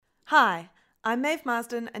Hi, I'm Maeve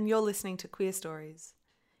Marsden and you're listening to Queer Stories.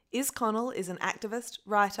 Iz Connell is an activist,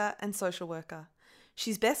 writer and social worker.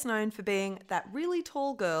 She's best known for being that really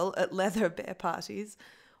tall girl at leather bear parties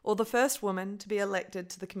or the first woman to be elected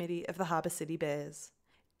to the committee of the Harbour City Bears.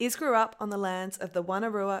 Iz grew up on the lands of the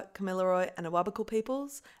Wanarua, Kamilaroi and Awabakal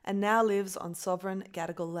peoples and now lives on sovereign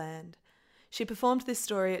Gadigal land. She performed this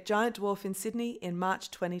story at Giant Dwarf in Sydney in March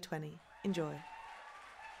 2020. Enjoy.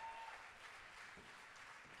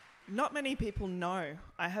 Not many people know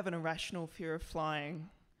I have an irrational fear of flying.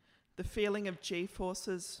 The feeling of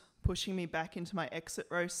G-forces pushing me back into my exit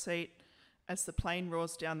row seat as the plane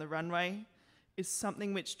roars down the runway is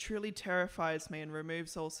something which truly terrifies me and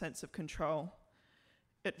removes all sense of control.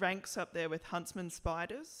 It ranks up there with huntsman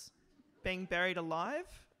spiders, being buried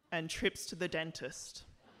alive, and trips to the dentist.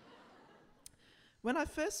 When I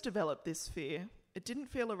first developed this fear, it didn't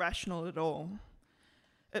feel irrational at all.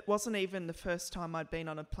 It wasn't even the first time I'd been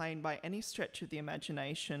on a plane by any stretch of the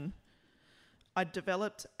imagination. I'd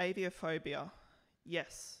developed aviophobia.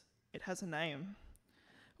 Yes, it has a name.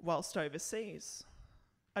 Whilst overseas.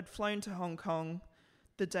 I'd flown to Hong Kong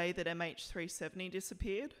the day that MH370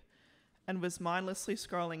 disappeared and was mindlessly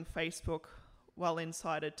scrolling Facebook while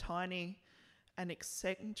inside a tiny and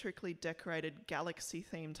eccentrically decorated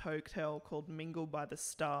galaxy-themed hotel called Mingle by the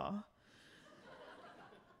Star,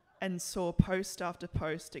 and saw post after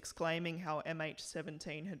post exclaiming how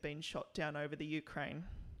MH17 had been shot down over the Ukraine.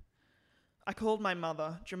 I called my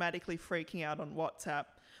mother, dramatically freaking out on WhatsApp.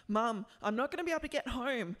 "Mum, I'm not going to be able to get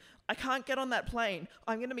home. I can't get on that plane.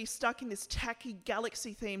 I'm going to be stuck in this tacky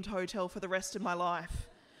galaxy-themed hotel for the rest of my life.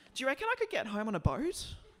 Do you reckon I could get home on a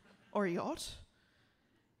boat? Or a yacht?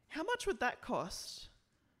 How much would that cost?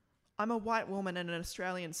 I'm a white woman and an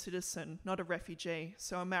Australian citizen, not a refugee,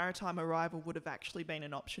 so a maritime arrival would have actually been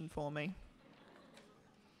an option for me.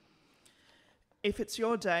 If it's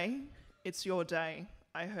your day, it's your day,"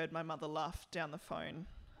 I heard my mother laugh down the phone.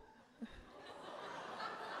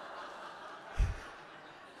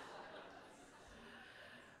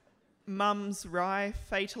 Mum's wry,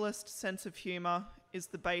 fatalist sense of humour is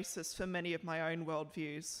the basis for many of my own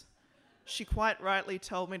worldviews. She quite rightly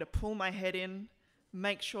told me to pull my head in,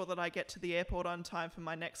 make sure that I get to the airport on time for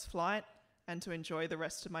my next flight, and to enjoy the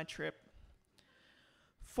rest of my trip.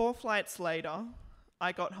 4 flights later,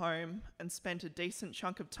 I got home and spent a decent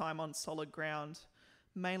chunk of time on solid ground,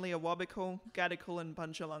 mainly Awabakal, Gadigal and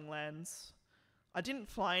Bundjalung lands. I didn't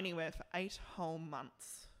fly anywhere for 8 whole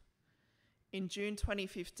months. In June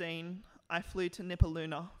 2015, I flew to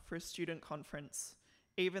Nipaluna for a student conference,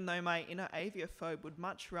 even though my inner aviophobe would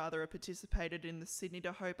much rather have participated in the Sydney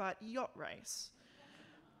to Hobart yacht race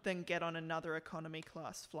than get on another economy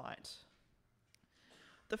class flight.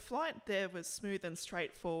 The flight there was smooth and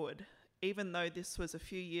straightforward, even though this was a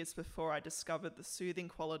few years before I discovered the soothing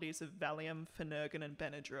qualities of Valium, Phenergan and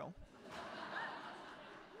Benadryl.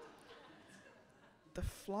 The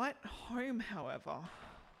flight home, however,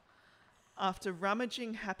 after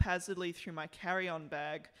rummaging haphazardly through my carry-on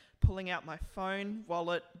bag, pulling out my phone,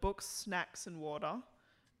 wallet, books, snacks and water,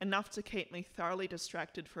 enough to keep me thoroughly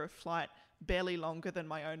distracted for a flight barely longer than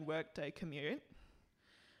my own workday commute,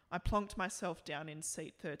 I plonked myself down in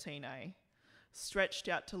seat 13A, stretched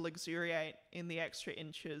out to luxuriate in the extra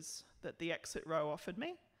inches that the exit row offered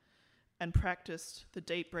me, and practiced the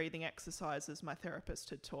deep breathing exercises my therapist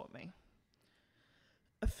had taught me.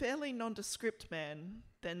 A fairly nondescript man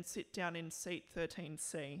then sit down in seat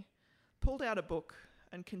 13C, pulled out a book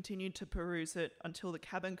and continued to peruse it until the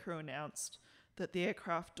cabin crew announced that the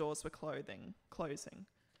aircraft doors were closing.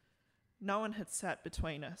 No one had sat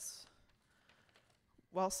between us.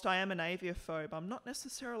 Whilst I am an aviophobe, I'm not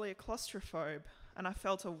necessarily a claustrophobe, and I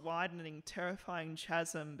felt a widening, terrifying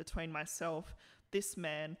chasm between myself, this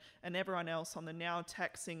man, and everyone else on the now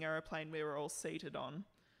taxiing aeroplane we were all seated on.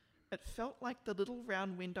 It felt like the little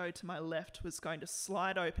round window to my left was going to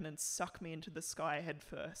slide open and suck me into the sky head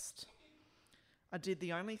first. I did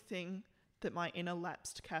the only thing that my inner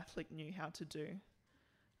lapsed Catholic knew how to do.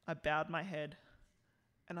 I bowed my head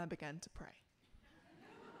and I began to pray.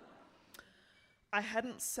 I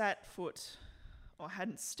hadn't stepped foot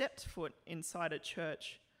inside a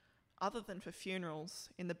church other than for funerals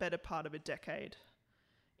in the better part of a decade.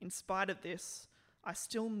 In spite of this, I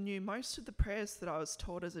still knew most of the prayers that I was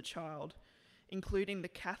taught as a child, including the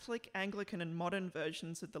Catholic, Anglican and modern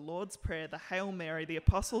versions of the Lord's Prayer, the Hail Mary, the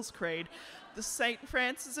Apostles' Creed, the St.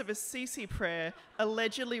 Francis of Assisi prayer,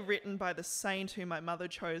 allegedly written by the saint who my mother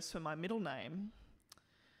chose for my middle name.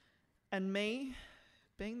 And me,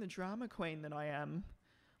 being the drama queen that I am,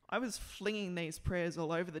 I was flinging these prayers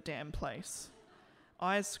all over the damn place,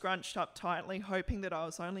 eyes scrunched up tightly, hoping that I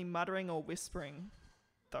was only muttering or whispering.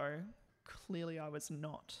 though clearly I was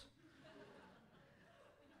not.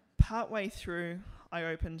 Partway through, I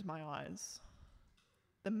opened my eyes.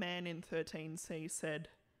 The man in 13C said,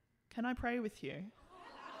 "Can I pray with you?"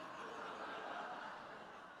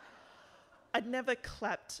 I'd never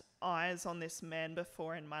clapped eyes on this man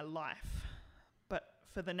before in my life, but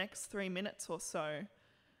for the next 3 minutes or so,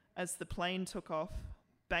 as the plane took off,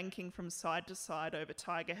 banking from side to side over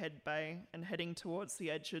Tiger Head Bay and heading towards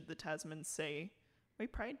the edge of the Tasman Sea, we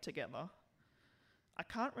prayed together. I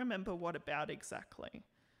can't remember what about exactly,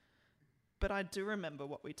 but I do remember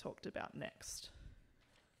what we talked about next.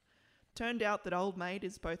 Turned out that old mate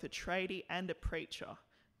is both a tradie and a preacher.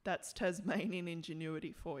 That's Tasmanian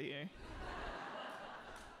ingenuity for you.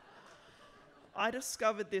 I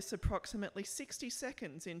discovered this approximately 60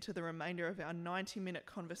 seconds into the remainder of our 90-minute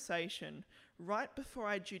conversation, right before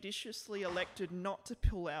I judiciously elected not to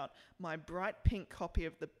pull out my bright pink copy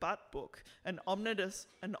of the Butt Book, an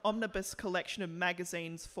omnibus collection of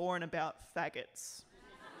magazines for and about faggots.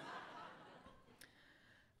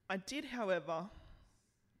 I did, however,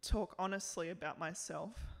 talk honestly about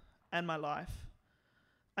myself and my life.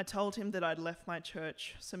 I told him that I'd left my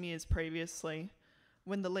church some years previously,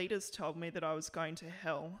 when the leaders told me that I was going to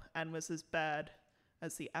hell and was as bad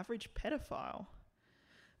as the average pedophile,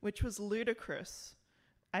 which was ludicrous,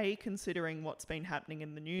 A, considering what's been happening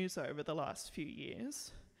in the news over the last few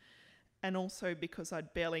years, and also because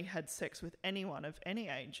I'd barely had sex with anyone of any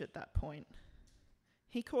age at that point.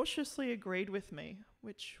 He cautiously agreed with me,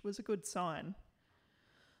 which was a good sign.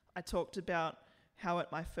 I talked about how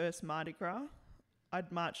at my first Mardi Gras,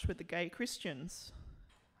 I'd marched with the gay Christians,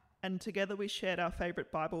 and together we shared our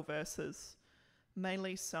favourite Bible verses,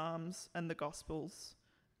 mainly Psalms and the Gospels.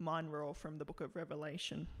 Mine were all from the book of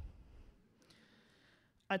Revelation.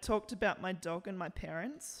 I talked about my dog and my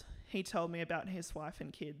parents. He told me about his wife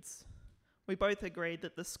and kids. We both agreed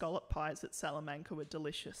that the scallop pies at Salamanca were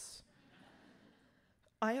delicious.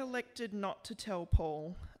 I elected not to tell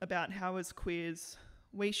Paul about how as queers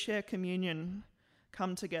we share communion,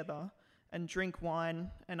 come together and drink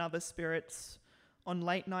wine and other spirits on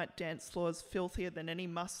late night dance floors filthier than any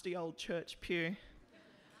musty old church pew,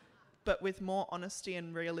 but with more honesty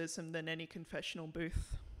and realism than any confessional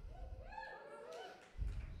booth.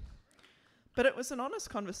 But it was an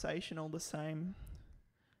honest conversation all the same.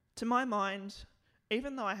 To my mind,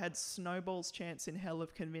 even though I had snowball's chance in hell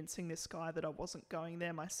of convincing this guy that I wasn't going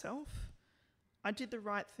there myself, I did the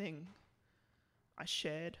right thing. I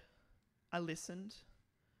shared, I listened,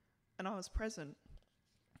 and I was present.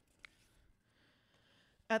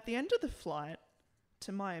 At the end of the flight,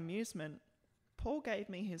 to my amusement, Paul gave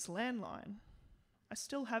me his landline. I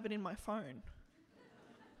still have it in my phone.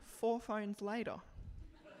 4 phones later.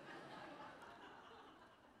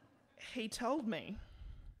 He told me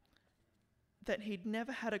that he'd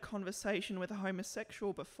never had a conversation with a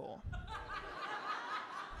homosexual before.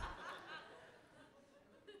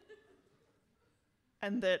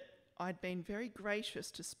 And that I'd been very gracious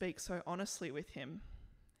to speak so honestly with him.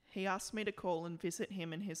 He asked me to call and visit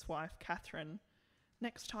him and his wife, Catherine,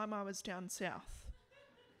 next time I was down south.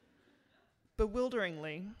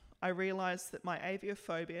 Bewilderingly, I realised that my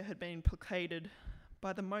aviophobia had been placated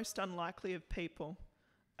by the most unlikely of people,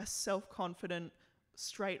 a self-confident,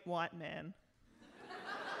 straight white man.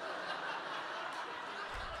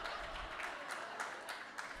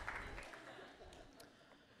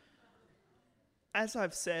 As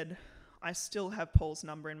I've said, I still have Paul's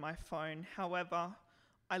number in my phone. However,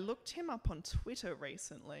 I looked him up on Twitter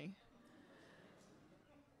recently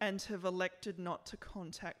and have elected not to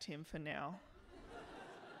contact him for now.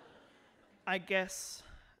 I guess,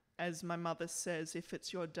 as my mother says, if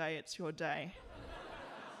it's your day, it's your day.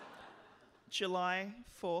 July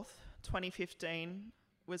 4th, 2015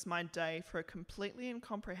 was my day for a completely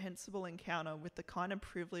incomprehensible encounter with the kind of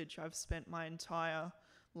privilege I've spent my entire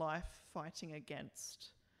life fighting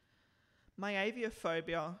against. My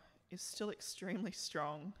aviophobia is still extremely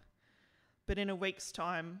strong, but in a week's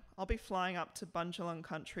time, I'll be flying up to Bundjalung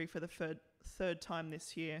country for the third time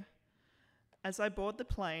this year. As I board the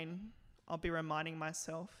plane, I'll be reminding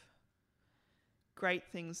myself, great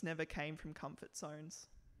things never came from comfort zones.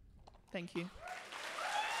 Thank you.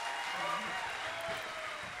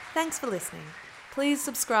 Thanks for listening. Please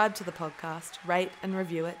subscribe to the podcast, rate and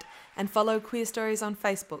review it, and follow Queer Stories on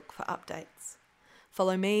Facebook for updates.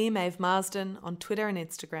 Follow me, Maeve Marsden, on Twitter and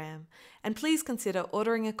Instagram, and please consider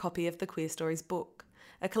ordering a copy of the Queer Stories book,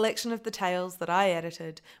 a collection of the tales that I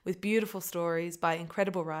edited with beautiful stories by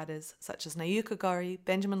incredible writers such as Nayuka Gorry,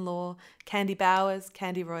 Benjamin Law, Candy Bowers,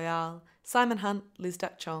 Candy Royale, Simon Hunt, Liz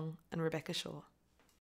Duck Chong, and Rebecca Shaw.